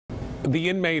The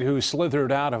inmate who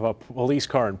slithered out of a police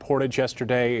car in Portage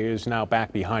yesterday is now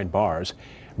back behind bars.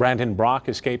 Brandon Brock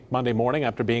escaped Monday morning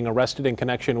after being arrested in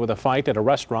connection with a fight at a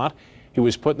restaurant. He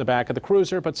was put in the back of the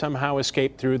cruiser but somehow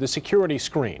escaped through the security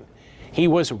screen. He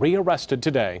was rearrested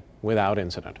today without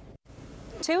incident.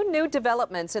 Two new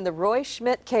developments in the Roy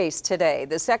Schmidt case today.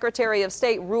 The Secretary of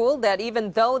State ruled that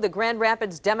even though the Grand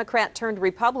Rapids Democrat turned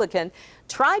Republican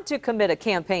tried to commit a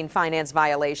campaign finance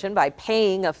violation by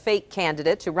paying a fake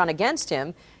candidate to run against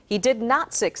him, he did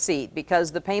not succeed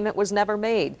because the payment was never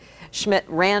made. Schmidt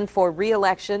ran for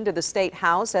re-election to the state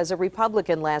house as a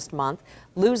Republican last month,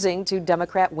 losing to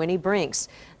Democrat Winnie Brinks.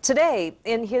 Today,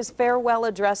 in his farewell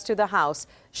address to the House,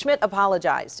 Schmidt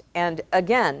apologized and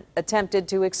again attempted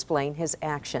to explain his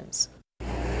actions.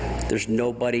 There's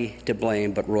nobody to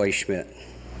blame but Roy Schmidt.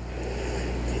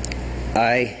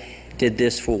 I did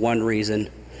this for one reason,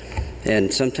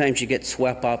 and sometimes you get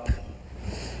swept up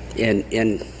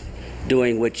in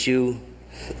doing what you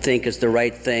think is the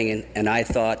right thing, and I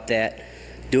thought that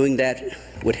doing that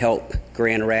would help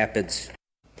Grand Rapids.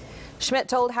 Schmidt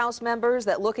told House members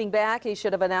that looking back, he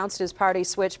should have announced his party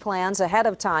switch plans ahead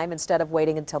of time instead of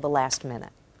waiting until the last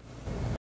minute.